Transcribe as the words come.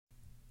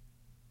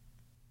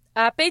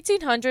App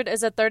 1800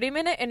 is a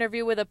 30-minute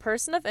interview with a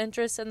person of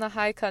interest in the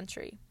high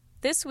country.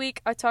 This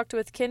week, I talked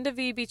with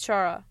Kindavi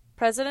Bichara,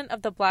 president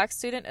of the Black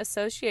Student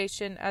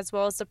Association, as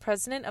well as the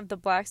president of the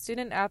Black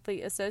Student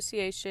Athlete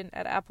Association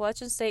at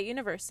Appalachian State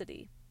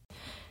University.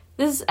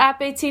 This is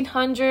App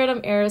 1800.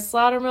 I'm Eris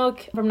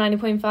Loudermilk from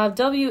 90.5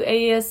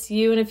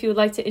 WASU, and if you would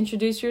like to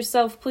introduce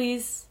yourself,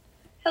 please.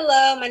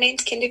 Hello, my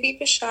name's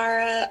Kindavi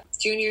Bishara,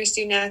 junior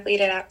student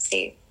athlete at App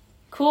State.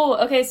 Cool.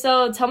 Okay,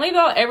 so tell me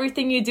about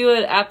everything you do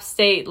at App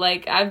State.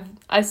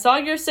 I saw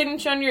your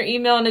signature on your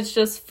email and it's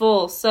just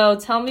full. So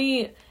tell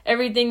me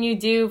everything you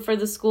do for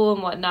the school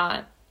and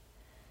whatnot.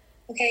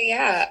 Okay,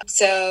 yeah.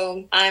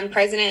 So I'm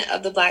president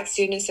of the Black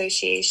Student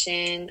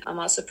Association. I'm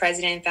also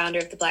president and founder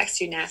of the Black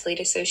Student Athlete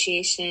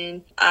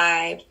Association.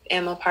 I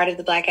am a part of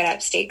the Black at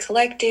App State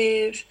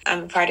Collective.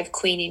 I'm a part of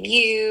Queen and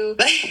You.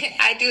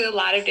 I do a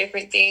lot of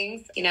different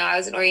things. You know, I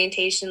was an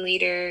orientation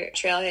leader,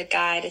 trailhead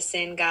guide,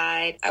 ascend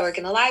guide. I work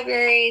in the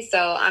library.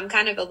 So I'm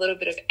kind of a little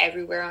bit of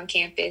everywhere on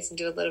campus and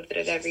do a little bit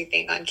of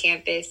everything on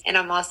campus. And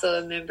I'm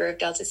also a member of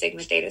Delta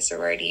Sigma Theta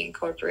Sorority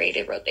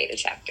Incorporated Rho Theta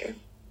chapter.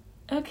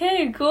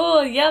 Okay,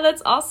 cool. Yeah,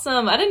 that's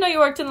awesome. I didn't know you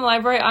worked in the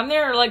library. I'm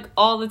there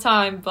all the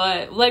time,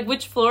 but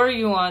which floor are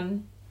you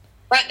on?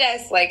 Front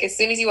desk, as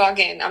soon as you walk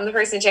in. I'm the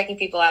person checking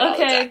people out all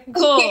the time. Okay,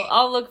 cool.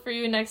 I'll look for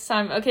you next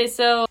time. Okay,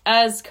 so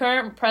as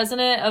current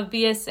president of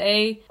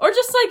BSA, or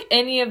just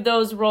any of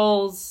those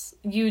roles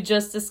you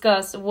just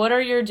discussed, what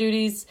are your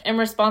duties and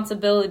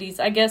responsibilities?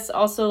 I guess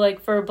also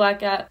for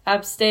Black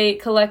App State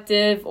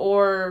Collective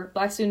or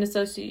Black Student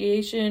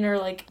Association or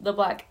the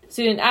Black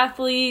Student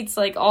Athletes,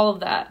 all of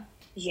that.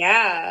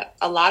 Yeah,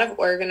 a lot of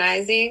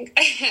organizing.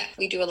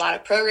 We do a lot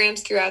of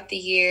programs throughout the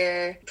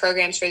year,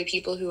 programs for the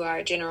people who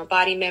are general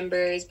body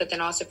members, but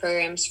then also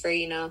programs for,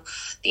 the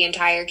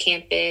entire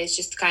campus,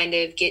 just to kind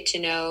of get to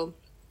know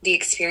the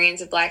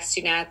experience of Black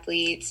student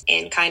athletes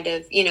and kind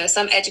of,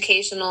 some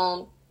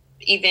educational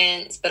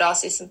events, but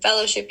also some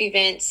fellowship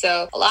events.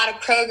 So a lot of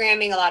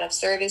programming, a lot of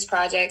service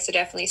projects. So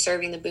definitely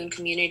serving the Boone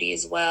community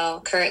as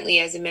well. Currently,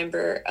 as a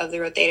member of the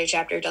Rho Theta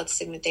chapter of Delta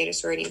Sigma Theta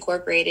Sorority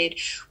Incorporated,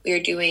 we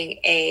are doing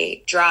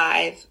a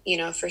drive,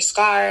 for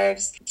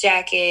scarves,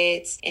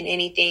 jackets, and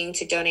anything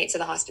to donate to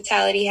the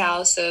hospitality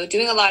house. So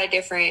doing a lot of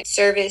different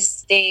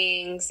service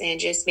things and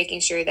just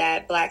making sure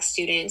that Black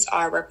students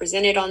are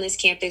represented on this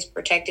campus,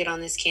 protected on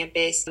this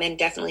campus, and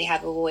definitely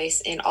have a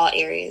voice in all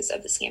areas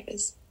of this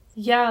campus.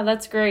 Yeah,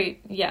 that's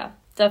great. Yeah,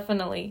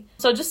 definitely.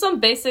 So just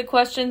some basic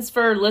questions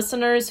for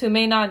listeners who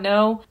may not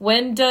know.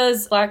 When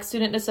does Black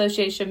Student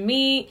Association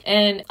meet?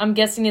 And I'm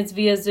guessing it's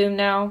via Zoom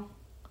now.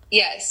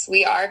 Yes,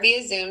 we are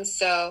via Zoom.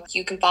 So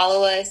you can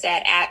follow us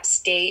at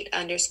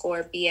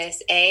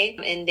appstate_BSA.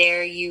 And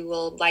there you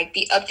will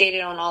be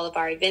updated on all of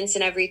our events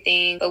and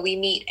everything. But we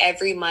meet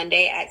every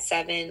Monday at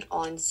 7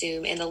 on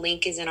Zoom. And the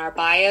link is in our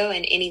bio.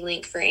 And any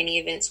link for any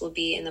events will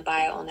be in the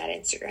bio on that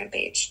Instagram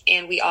page.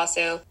 And we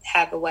also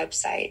have a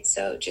website.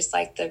 So just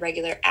like the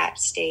regular App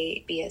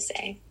State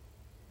BSA.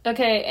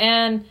 Okay,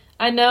 and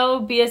I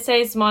know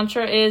BSA's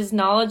mantra is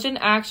knowledge and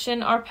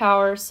action are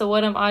power, so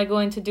what am I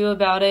going to do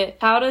about it?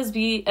 How does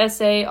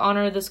BSA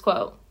honor this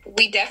quote?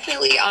 We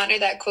definitely honor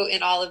that quote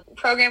in all of the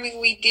programming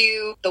we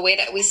do, the way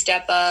that we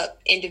step up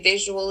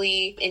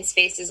individually in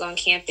spaces on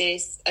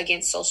campus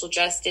against social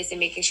justice and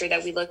making sure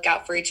that we look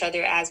out for each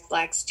other as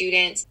Black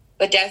students.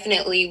 But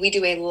definitely we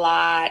do a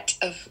lot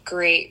of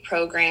great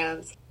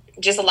programs.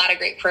 Just a lot of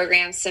great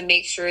programs to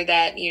make sure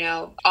that,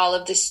 all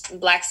of the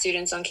Black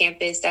students on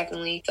campus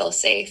definitely feel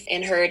safe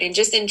and heard and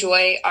just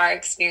enjoy our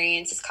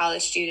experience as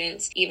college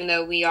students, even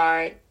though we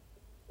are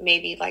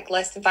maybe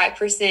less than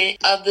 5%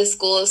 of the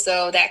school.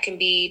 So that can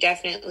be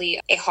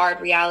definitely a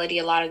hard reality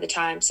a lot of the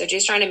time. So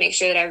just trying to make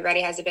sure that everybody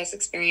has the best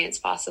experience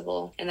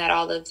possible and that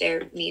all of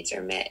their needs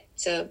are met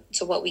to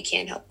what we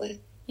can help with.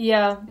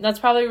 Yeah, that's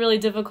probably really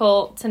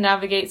difficult to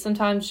navigate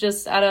sometimes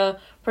just at a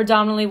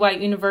predominantly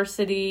white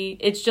university.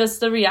 It's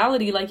just the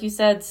reality, like you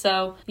said.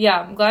 So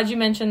yeah, I'm glad you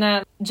mentioned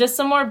that. Just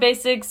some more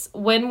basics.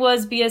 When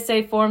was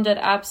BSA formed at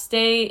App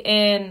State?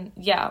 And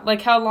yeah,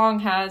 how long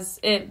has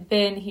it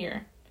been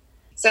here?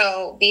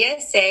 So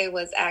BSA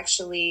was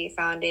actually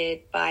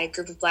founded by a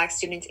group of Black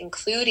students,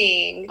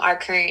 including our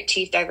current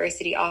Chief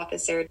Diversity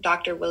Officer,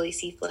 Dr. Willie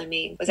C.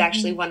 Fleming, was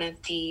actually one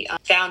of the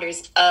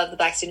founders of the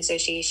Black Student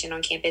Association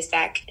on campus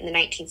back in the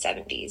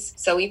 1970s.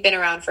 So we've been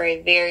around for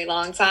a very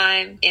long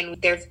time, and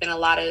there's been a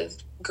lot of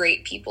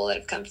great people that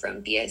have come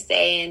from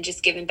BSA and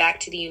just given back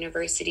to the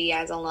university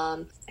as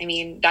alum. I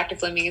mean, Dr.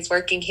 Fleming is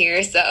working here,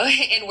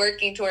 and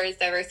working towards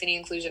diversity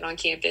and inclusion on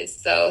campus.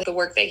 So the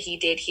work that he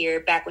did here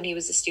back when he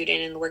was a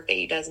student and the work that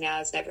he does now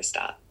has never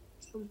stopped.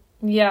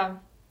 Yeah.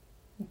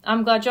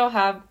 I'm glad y'all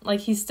have,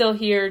 he's still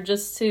here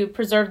just to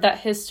preserve that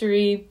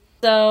history.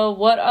 So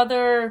what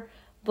other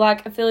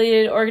Black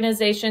affiliated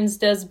organizations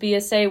does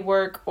BSA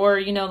work or,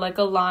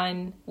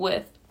 align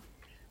with?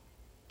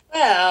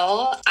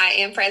 Well, I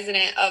am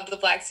president of the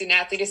Black Student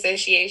Athlete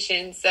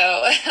Association.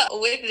 So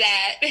with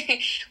that,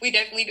 we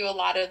definitely do a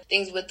lot of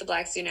things with the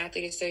Black Student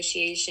Athlete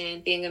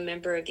Association, being a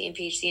member of the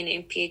NPHC and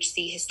the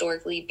NPHC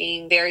historically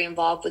being very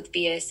involved with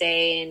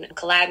BSA and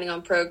collabing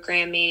on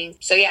programming.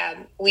 So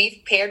yeah,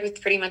 we've paired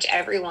with pretty much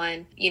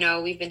everyone. You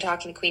know, we've been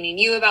talking to Queen and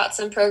You about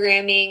some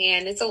programming,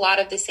 and it's a lot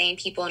of the same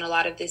people and a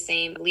lot of the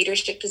same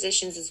leadership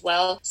positions as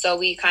well. So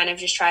we kind of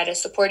just try to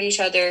support each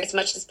other as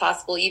much as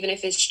possible, even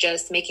if it's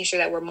just making sure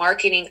that we're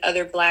marketing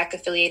other Black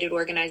affiliated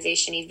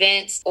organization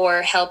events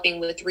or helping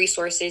with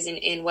resources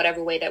in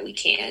whatever way that we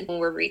can when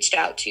we're reached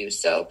out to.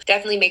 So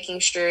definitely making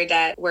sure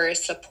that we're a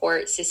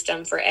support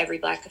system for every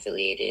Black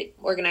affiliated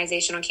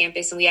organization on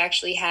campus. And we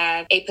actually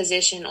have a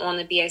position on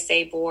the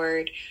BSA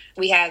board.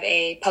 We have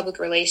a public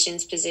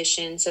relations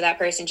position. So that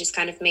person just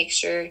kind of makes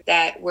sure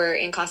that we're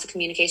in constant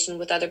communication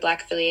with other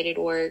Black affiliated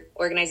or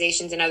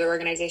organizations and other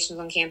organizations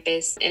on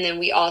campus. And then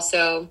we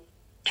also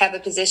have a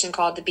position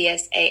called the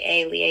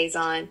BSAA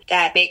liaison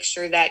that makes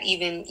sure that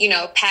even, you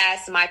know,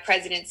 past my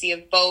presidency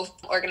of both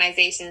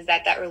organizations,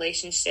 that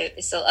relationship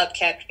is still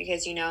upkept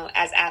because, you know,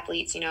 as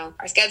athletes, you know,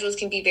 our schedules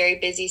can be very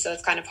busy, so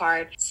it's kind of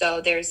hard. So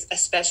there's a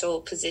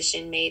special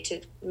position made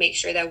to make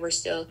sure that we're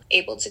still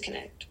able to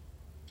connect.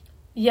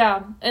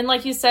 Yeah. And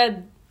like you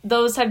said,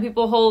 those type of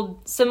people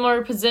hold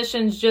similar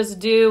positions just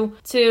due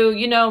to,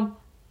 you know,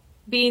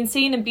 being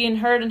seen and being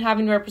heard and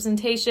having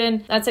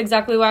representation. That's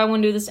exactly why I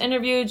want to do this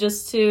interview,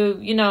 just to,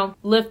 you know,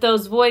 lift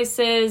those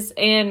voices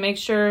and make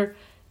sure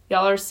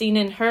y'all are seen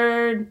and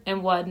heard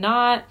and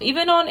whatnot,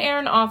 even on air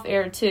and off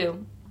air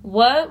too.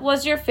 What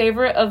was your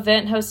favorite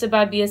event hosted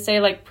by BSA,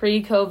 like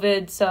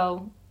pre-COVID?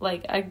 So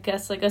like, I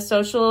guess like a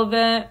social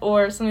event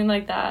or something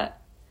like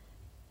that.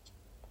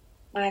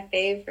 My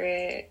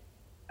favorite,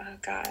 oh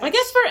God. I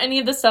guess for any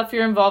of the stuff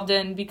you're involved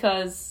in,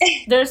 because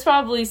there's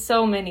probably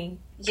so many.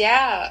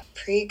 Yeah,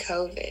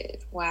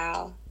 pre-COVID.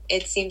 Wow.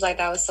 It seems like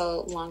that was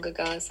so long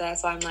ago. So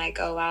that's why I'm like,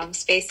 oh, wow, I'm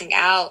spacing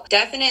out.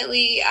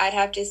 Definitely, I'd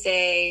have to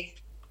say,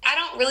 I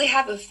don't really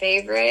have a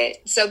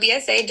favorite. So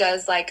BSA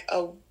does like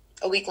a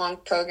week-long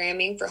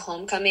programming for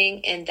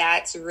homecoming, and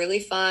that's really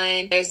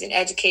fun. There's an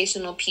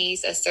educational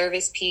piece, a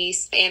service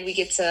piece, and we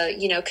get to,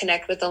 you know,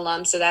 connect with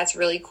alums, so that's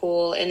really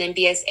cool. And then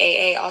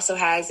BSAA also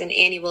has an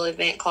annual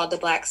event called the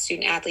Black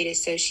Student Athlete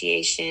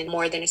Association,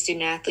 More Than a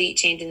Student Athlete,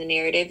 Changing the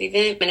Narrative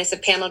event. And it's a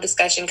panel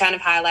discussion kind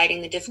of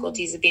highlighting the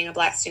difficulties of being a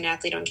Black student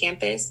athlete on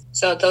campus.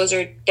 So those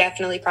are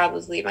definitely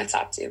probably my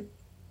top two.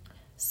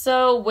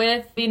 So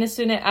with being a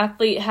student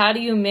athlete, how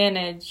do you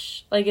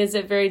manage? Like, is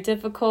it very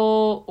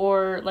difficult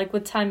or like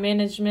with time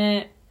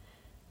management?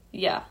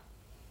 Yeah.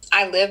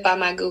 I live by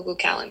my Google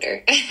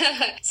Calendar.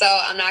 So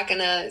I'm not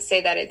going to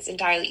say that it's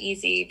entirely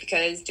easy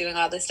because doing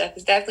all this stuff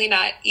is definitely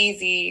not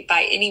easy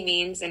by any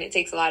means. And it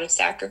takes a lot of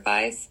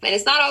sacrifice. And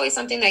it's not always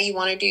something that you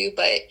want to do.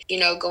 But, you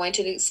know, going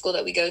to the school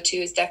that we go to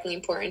is definitely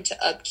important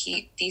to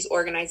upkeep these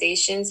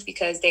organizations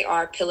because they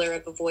are a pillar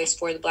of a voice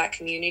for the Black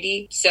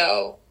community.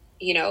 So,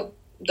 you know,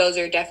 those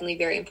are definitely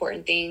very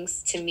important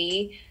things to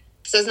me.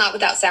 So it's not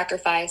without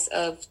sacrifice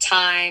of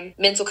time,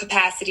 mental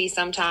capacity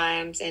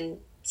sometimes, and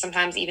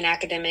sometimes even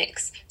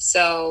academics.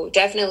 So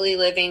definitely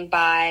living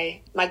by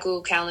my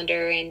Google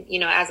Calendar and, you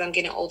know, as I'm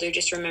getting older,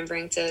 just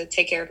remembering to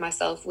take care of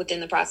myself within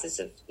the process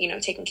of, you know,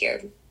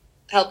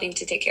 helping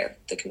to take care of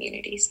the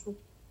communities.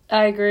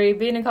 I agree.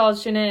 Being a college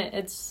student,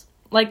 it's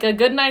like a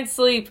good night's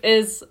sleep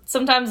is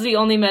sometimes the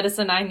only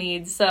medicine I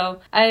need.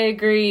 So I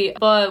agree.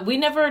 But we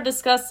never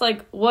discussed,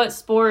 like, what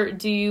sport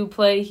do you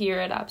play here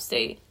at App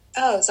State?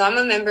 Oh, so I'm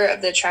a member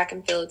of the track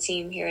and field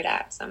team here at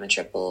App. So I'm a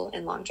triple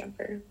and long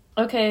jumper.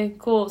 Okay,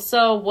 cool.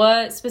 So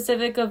what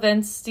specific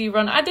events do you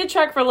run? I did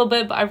track for a little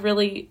bit, but I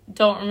really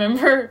don't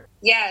remember.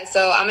 Yeah,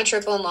 so I'm a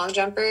triple and long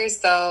jumper.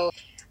 So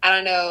I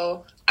don't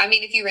know. I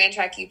mean, if you ran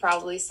track, you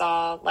probably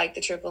saw, like,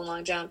 the triple and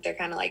long jump. They're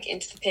kind of, like,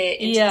 into the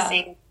pit, into the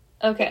same.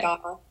 Okay.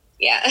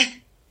 Yeah.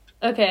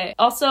 Okay.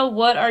 Also,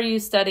 what are you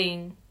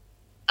studying?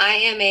 I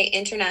am a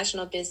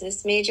international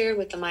business major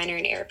with a minor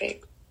in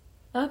Arabic.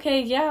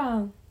 Okay,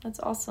 yeah. That's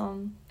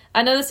awesome.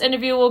 I know this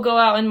interview will go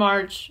out in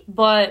March,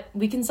 but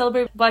we can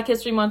celebrate Black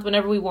History Month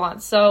whenever we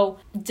want. So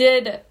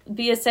did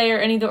BSA or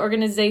any of the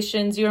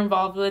organizations you're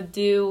involved with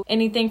do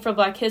anything for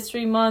Black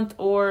History Month,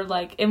 or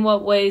like in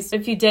what ways,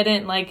 if you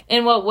didn't, like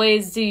in what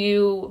ways do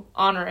you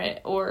honor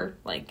it or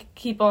like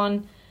keep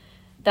on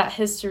that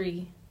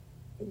history?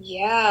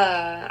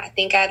 Yeah, I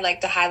think I'd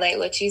like to highlight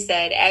what you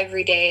said.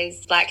 Every day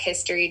is Black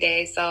History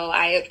Day, so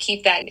I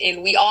upkeep that,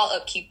 and we all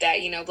upkeep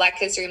that. You know, Black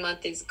History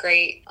Month is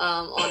great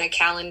on a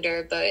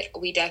calendar, but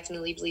we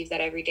definitely believe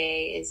that every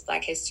day is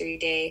Black History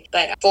Day.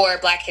 But for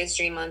Black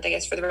History Month, I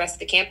guess for the rest of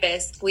the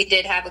campus, we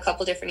did have a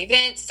couple different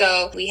events.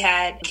 So we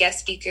had guest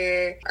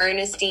speaker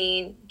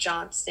Ernestine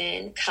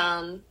Johnson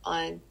come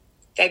on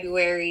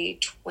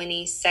February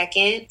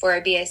 22nd for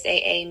a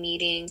BSAA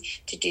meeting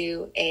to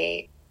do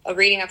a a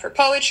reading of her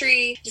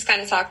poetry, just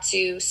kind of talked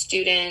to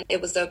students.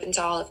 It was open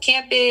to all of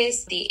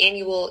campus. The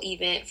annual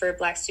event for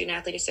Black Student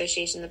Athlete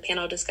Association, the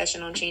panel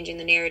discussion on changing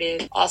the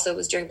narrative, also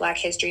was during Black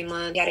History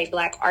Month. We had a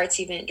Black Arts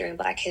event during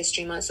Black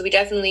History Month. So we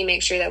definitely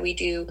make sure that we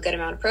do a good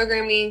amount of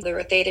programming. The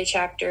Rho Theta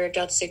chapter of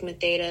Delta Sigma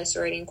Theta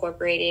Sorority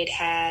Incorporated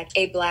had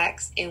a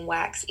Blacks in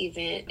Wax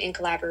event in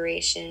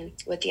collaboration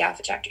with the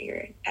Alpha chapter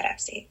here at App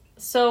State.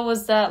 So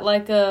was that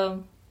like a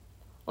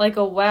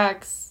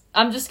wax?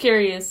 I'm just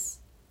curious.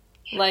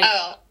 So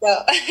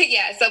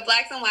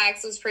Blacks in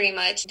Wax was pretty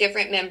much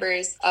different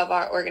members of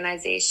our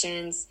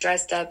organizations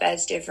dressed up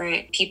as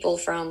different people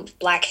from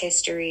Black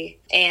history,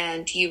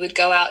 and you would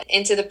go out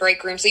into the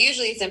break room. So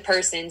usually it's in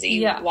person, so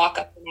you walk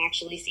up and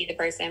actually see the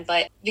person,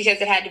 but because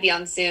it had to be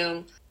on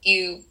Zoom,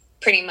 you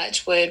pretty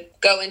much would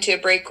go into a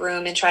break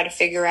room and try to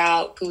figure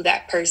out who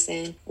that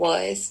person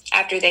was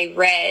after they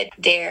read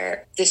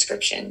their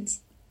descriptions.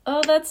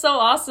 Oh, that's so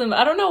awesome.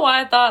 I don't know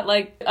why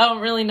I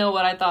don't really know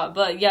what I thought,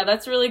 but yeah,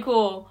 that's really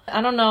cool.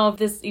 I don't know if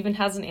this even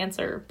has an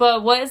answer,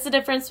 but what is the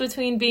difference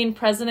between being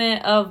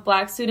president of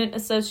Black Student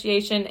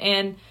Association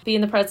and being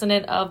the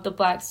president of the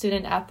Black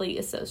Student Athlete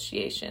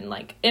Association?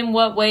 Like, in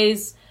what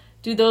ways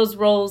do those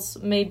roles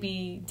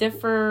maybe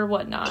differ,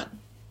 whatnot?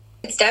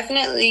 It's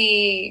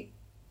definitely...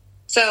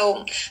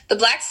 So the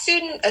Black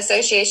Student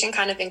Association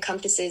kind of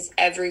encompasses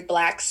every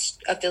Black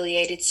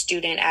affiliated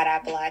student at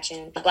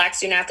Appalachian. The Black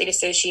Student Athlete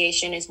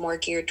Association is more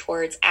geared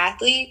towards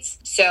athletes.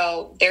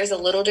 So there's a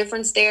little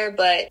difference there,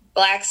 but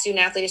Black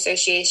Student Athlete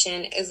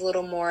Association is a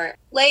little more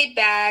laid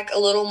back, a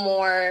little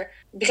more,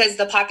 because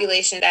the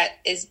population that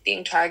is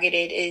being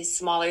targeted is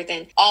smaller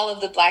than all of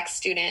the Black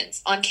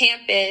students on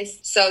campus.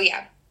 So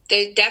yeah,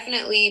 they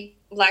definitely...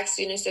 Black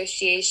Student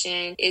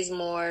Association is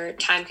more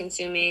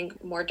time-consuming,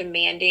 more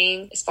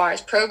demanding as far as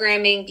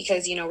programming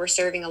because, we're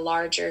serving a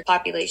larger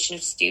population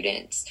of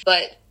students.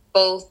 But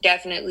both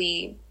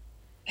definitely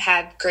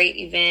have great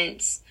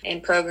events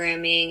and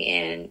programming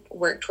and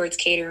work towards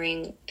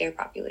catering their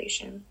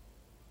population.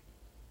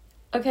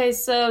 Okay,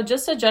 so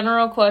just a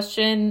general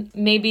question,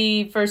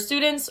 maybe for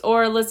students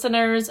or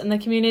listeners in the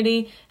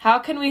community, how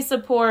can we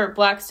support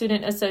Black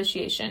Student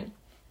Association?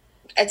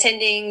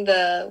 Attending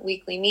the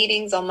weekly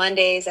meetings on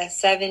Mondays at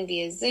 7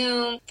 via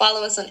Zoom.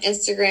 Follow us on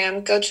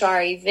Instagram, go to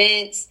our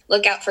events,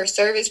 look out for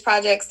service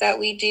projects that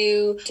we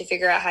do to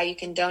figure out how you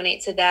can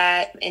donate to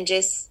that, and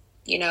just,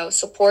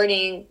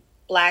 supporting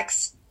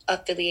Blacks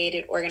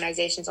affiliated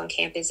organizations on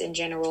campus in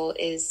general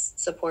is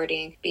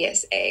supporting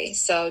BSA.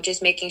 So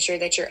just making sure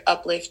that you're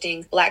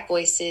uplifting Black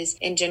voices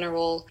in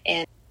general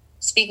and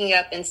speaking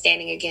up and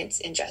standing against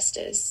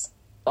injustice.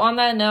 On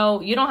that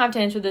note, you don't have to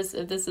answer this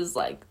if this is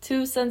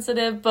too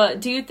sensitive, but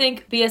do you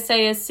think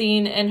BSA is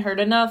seen and heard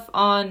enough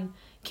on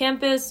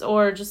campus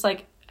or just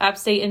App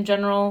State in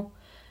general?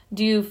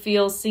 Do you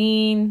feel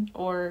seen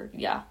or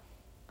yeah?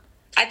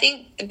 I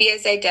think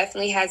BSA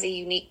definitely has a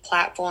unique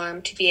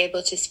platform to be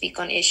able to speak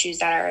on issues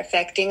that are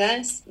affecting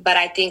us. But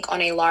I think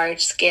on a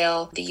large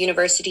scale, the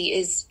university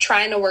is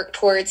trying to work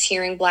towards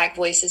hearing Black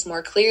voices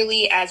more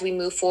clearly as we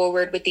move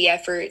forward with the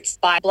efforts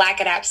by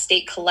Black at App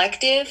State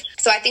Collective.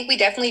 So I think we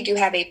definitely do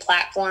have a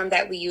platform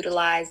that we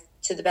utilize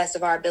to the best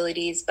of our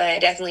abilities, but I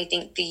definitely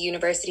think the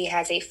university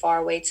has a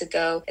far way to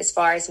go as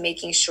far as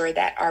making sure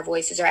that our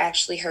voices are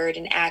actually heard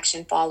and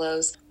action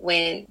follows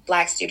when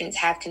Black students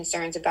have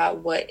concerns about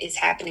what is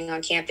happening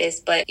on campus.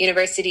 But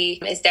university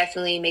is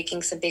definitely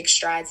making some big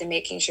strides in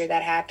making sure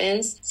that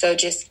happens. So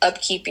just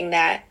upkeeping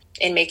that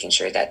and making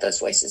sure that those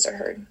voices are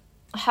heard.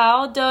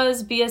 How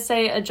does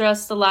BSA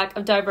address the lack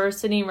of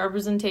diversity and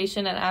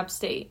representation at App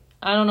State?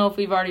 I don't know if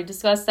we've already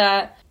discussed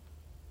that.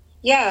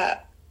 Yeah,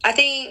 I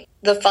think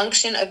the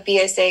function of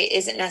BSA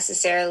isn't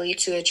necessarily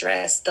to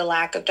address the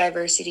lack of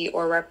diversity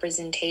or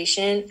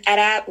representation at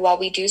App. While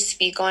we do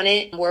speak on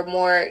it, we're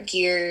more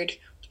geared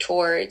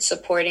towards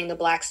supporting the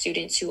Black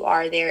students who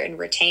are there and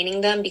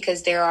retaining them,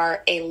 because there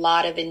are a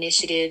lot of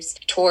initiatives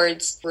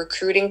towards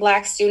recruiting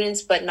Black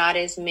students, but not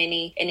as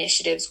many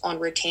initiatives on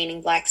retaining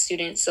Black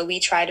students. So we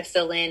try to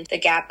fill in the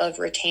gap of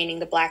retaining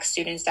the Black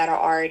students that are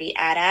already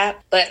at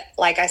App. But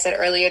like I said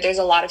earlier, there's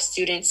a lot of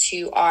students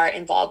who are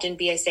involved in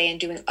BSA and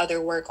doing other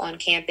work on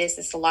campus.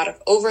 It's a lot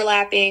of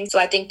overlapping. So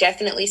I think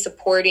definitely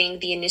supporting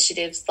the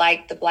initiatives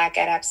like the Black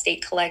at App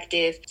State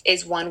Collective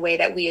is one way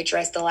that we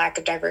address the lack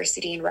of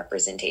diversity and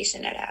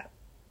representation at App.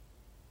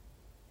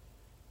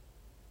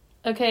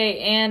 Okay,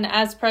 and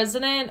as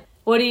president,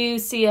 what do you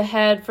see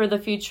ahead for the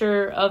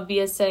future of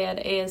BSA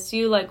at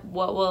ASU?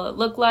 What will it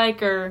look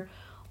like, or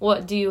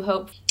what do you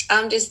hope?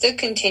 Just the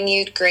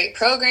continued great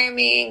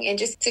programming and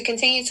just to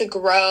continue to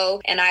grow.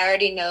 And I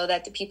already know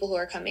that the people who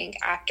are coming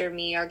after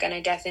me are going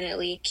to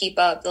definitely keep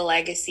up the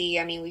legacy.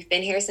 I mean, we've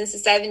been here since the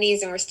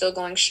 70s and we're still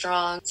going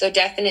strong. So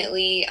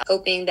definitely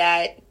hoping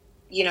that,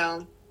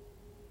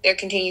 There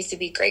continues to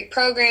be great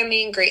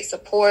programming, great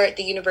support.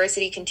 The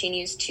university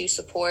continues to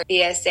support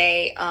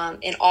BSA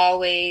in all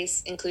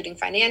ways, including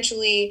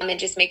financially, and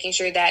just making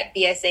sure that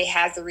BSA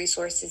has the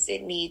resources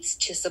it needs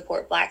to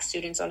support Black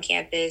students on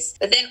campus.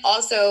 But then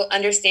also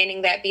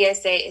understanding that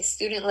BSA is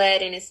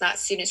student-led and it's not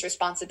students'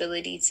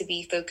 responsibility to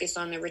be focused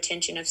on the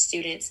retention of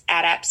students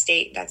at App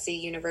State. That's the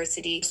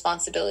university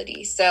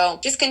responsibility. So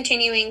just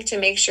continuing to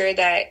make sure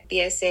that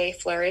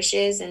BSA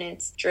flourishes and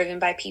it's driven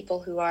by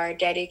people who are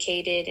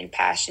dedicated and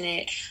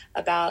passionate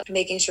about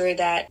making sure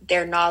that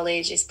their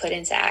knowledge is put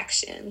into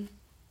action.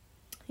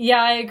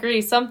 Yeah, I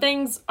agree. Some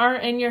things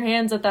aren't in your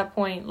hands at that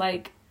point.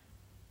 Like,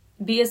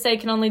 BSA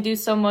can only do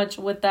so much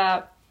with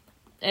that.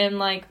 And,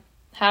 like,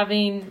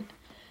 having,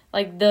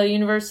 like, the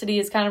university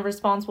is kind of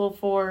responsible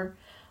for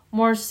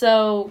more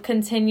so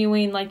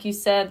continuing, like you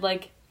said,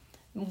 like,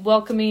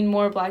 welcoming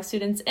more Black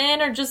students in,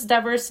 or just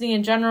diversity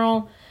in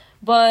general.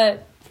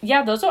 But,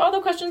 yeah, those are all the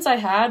questions I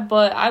had.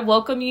 But I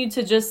welcome you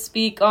to just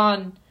speak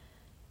on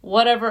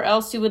whatever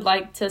else you would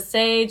like to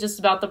say, just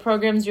about the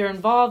programs you're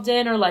involved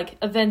in, or like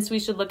events we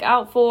should look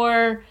out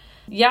for.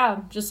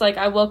 Yeah, just like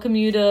I welcome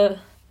you to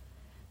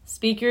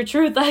speak your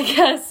truth, I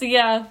guess.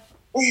 Yeah.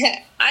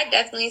 I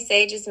definitely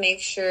say just make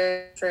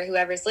sure, for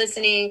whoever's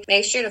listening,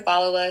 make sure to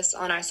follow us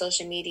on our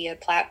social media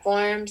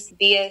platforms.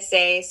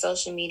 BSA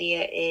social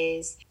media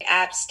is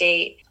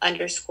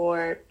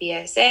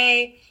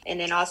 @appstate_BSA, and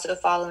then also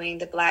following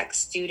the Black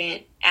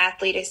Student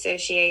Athlete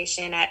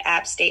Association at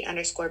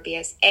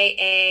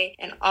 @appstate_BSAA,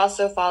 and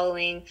also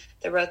following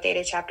the Rho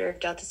Theta chapter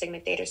of Delta Sigma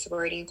Theta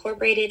Sorority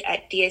Incorporated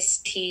at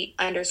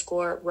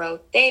DST_Rho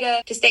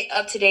Theta to stay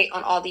up to date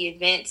on all the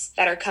events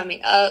that are coming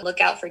up. Look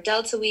out for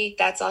Delta Week.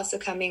 That's also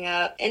coming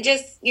up. And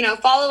just,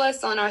 follow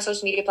us on our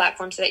social media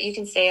platforms so that you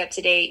can stay up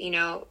to date,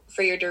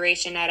 for your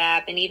duration at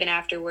app and even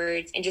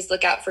afterwards, and just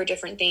look out for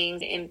different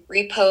things and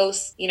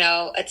repost,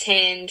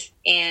 attend.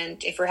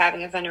 And if we're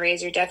having a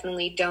fundraiser,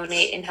 definitely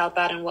donate and help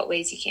out in what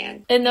ways you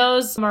can. And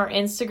those are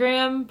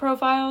Instagram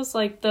profiles,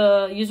 like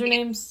the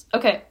usernames?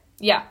 Okay,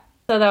 yeah.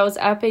 So that was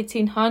App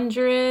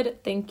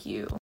 1800. Thank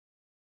you.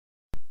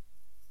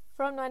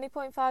 From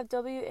 90.5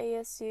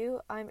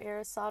 WASU, I'm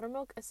Eris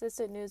Sodermilk,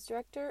 Assistant News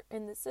Director,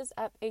 and this is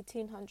App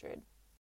 1800.